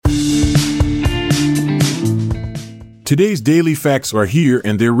Today's daily facts are here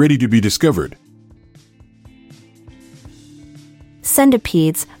and they're ready to be discovered.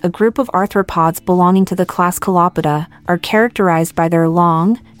 Centipedes, a group of arthropods belonging to the class Calopoda, are characterized by their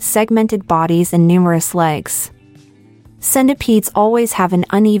long, segmented bodies and numerous legs. Centipedes always have an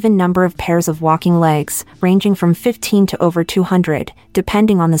uneven number of pairs of walking legs, ranging from 15 to over 200,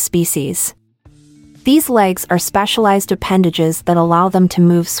 depending on the species. These legs are specialized appendages that allow them to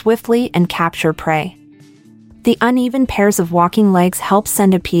move swiftly and capture prey. The uneven pairs of walking legs help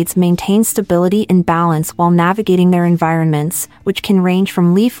centipedes maintain stability and balance while navigating their environments, which can range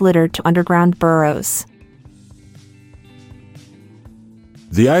from leaf litter to underground burrows.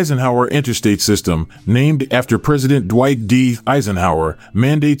 The Eisenhower Interstate System, named after President Dwight D. Eisenhower,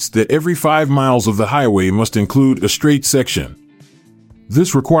 mandates that every 5 miles of the highway must include a straight section.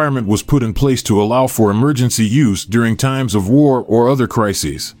 This requirement was put in place to allow for emergency use during times of war or other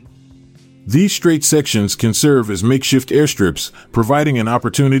crises. These straight sections can serve as makeshift airstrips, providing an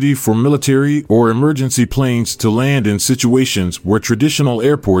opportunity for military or emergency planes to land in situations where traditional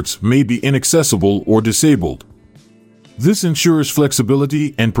airports may be inaccessible or disabled. This ensures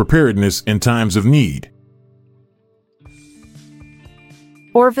flexibility and preparedness in times of need.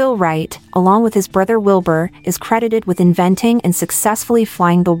 Orville Wright, along with his brother Wilbur, is credited with inventing and successfully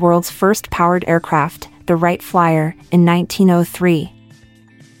flying the world's first powered aircraft, the Wright Flyer, in 1903.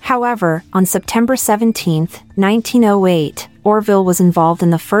 However, on September 17, 1908, Orville was involved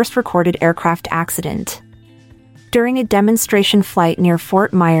in the first recorded aircraft accident. During a demonstration flight near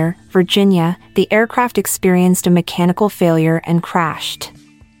Fort Myer, Virginia, the aircraft experienced a mechanical failure and crashed.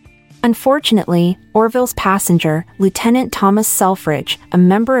 Unfortunately, Orville's passenger, Lieutenant Thomas Selfridge, a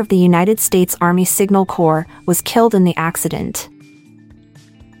member of the United States Army Signal Corps, was killed in the accident.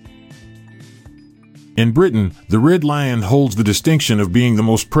 In Britain, the Red Lion holds the distinction of being the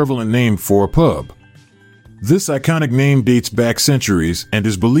most prevalent name for a pub. This iconic name dates back centuries and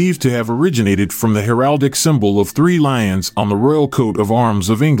is believed to have originated from the heraldic symbol of 3 lions on the royal coat of arms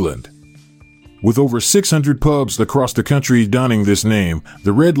of England. With over 600 pubs across the country donning this name,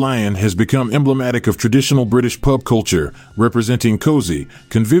 the Red Lion has become emblematic of traditional British pub culture, representing cozy,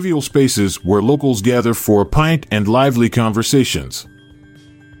 convivial spaces where locals gather for a pint and lively conversations.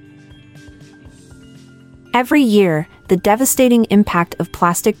 Every year, the devastating impact of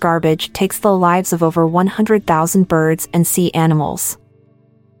plastic garbage takes the lives of over 100,000 birds and sea animals.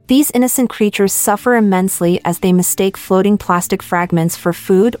 These innocent creatures suffer immensely as they mistake floating plastic fragments for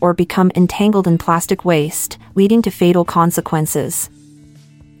food or become entangled in plastic waste, leading to fatal consequences.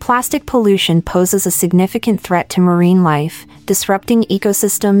 Plastic pollution poses a significant threat to marine life, disrupting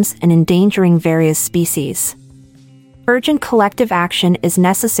ecosystems and endangering various species. Urgent collective action is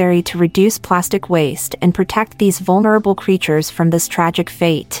necessary to reduce plastic waste and protect these vulnerable creatures from this tragic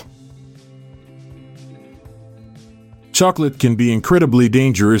fate. Chocolate can be incredibly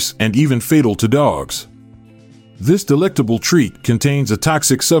dangerous and even fatal to dogs. This delectable treat contains a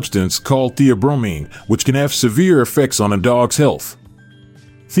toxic substance called theobromine, which can have severe effects on a dog's health.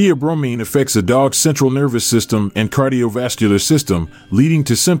 Theobromine affects a dog's central nervous system and cardiovascular system, leading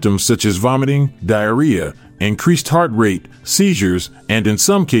to symptoms such as vomiting, diarrhea, increased heart rate, seizures, and in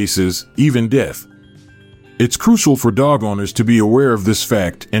some cases, even death. It's crucial for dog owners to be aware of this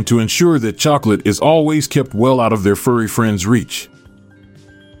fact and to ensure that chocolate is always kept well out of their furry friends' reach.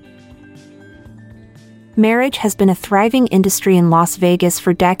 Marriage has been a thriving industry in Las Vegas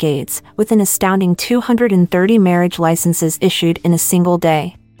for decades, with an astounding 230 marriage licenses issued in a single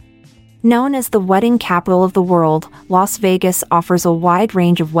day. Known as the wedding capital of the world, Las Vegas offers a wide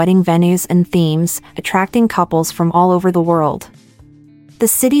range of wedding venues and themes, attracting couples from all over the world. The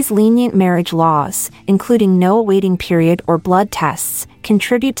city's lenient marriage laws, including no waiting period or blood tests,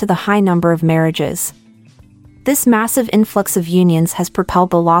 contribute to the high number of marriages. This massive influx of unions has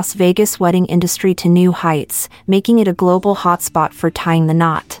propelled the Las Vegas wedding industry to new heights, making it a global hotspot for tying the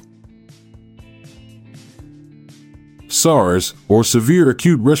knot. SARS, or Severe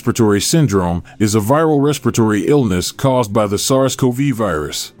Acute Respiratory Syndrome, is a viral respiratory illness caused by the SARS-CoV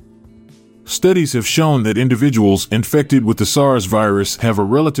virus. Studies have shown that individuals infected with the SARS virus have a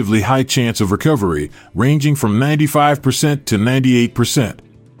relatively high chance of recovery, ranging from 95% to 98%.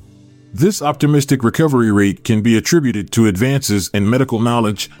 This optimistic recovery rate can be attributed to advances in medical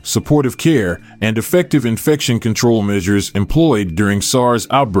knowledge, supportive care, and effective infection control measures employed during SARS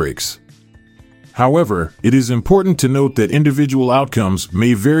outbreaks. However, it is important to note that individual outcomes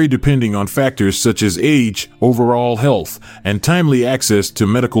may vary depending on factors such as age, overall health, and timely access to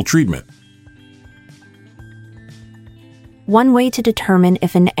medical treatment. One way to determine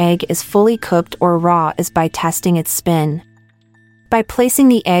if an egg is fully cooked or raw is by testing its spin. By placing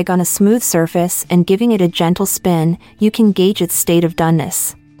the egg on a smooth surface and giving it a gentle spin, you can gauge its state of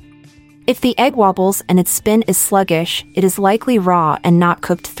doneness. If the egg wobbles and its spin is sluggish, it is likely raw and not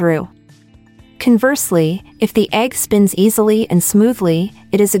cooked through. Conversely, if the egg spins easily and smoothly,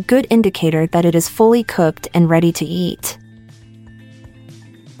 it is a good indicator that it is fully cooked and ready to eat.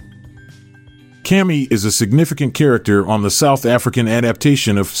 Cammy is a significant character on the South African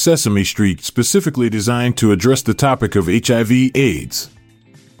adaptation of Sesame Street, specifically designed to address the topic of HIV/AIDS.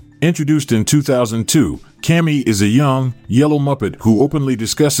 Introduced in 2002, Cammy is a young, yellow Muppet who openly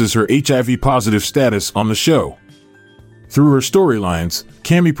discusses her HIV-positive status on the show. Through her storylines,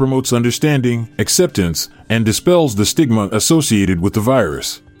 Cammy promotes understanding, acceptance, and dispels the stigma associated with the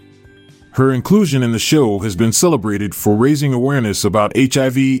virus. Her inclusion in the show has been celebrated for raising awareness about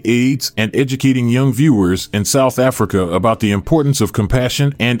HIV/AIDS and educating young viewers in South Africa about the importance of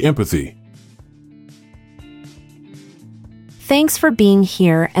compassion and empathy. Thanks for being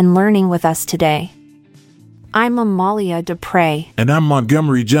here and learning with us today. I'm Amalia Dupre. And I'm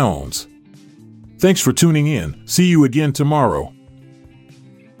Montgomery Jones. Thanks for tuning in. See you again tomorrow.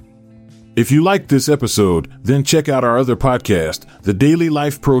 If you liked this episode, then check out our other podcast, the Daily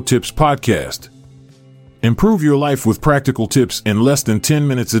Life Pro Tips Podcast. Improve your life with practical tips in less than 10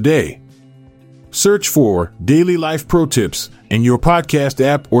 minutes a day. Search for Daily Life Pro Tips in your podcast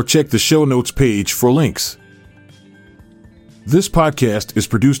app or check the show notes page for links. This podcast is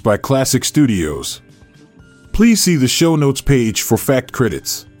produced by Classic Studios. Please see the show notes page for fact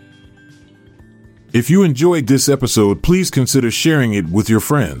credits. If you enjoyed this episode, please consider sharing it with your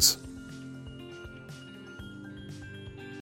friends.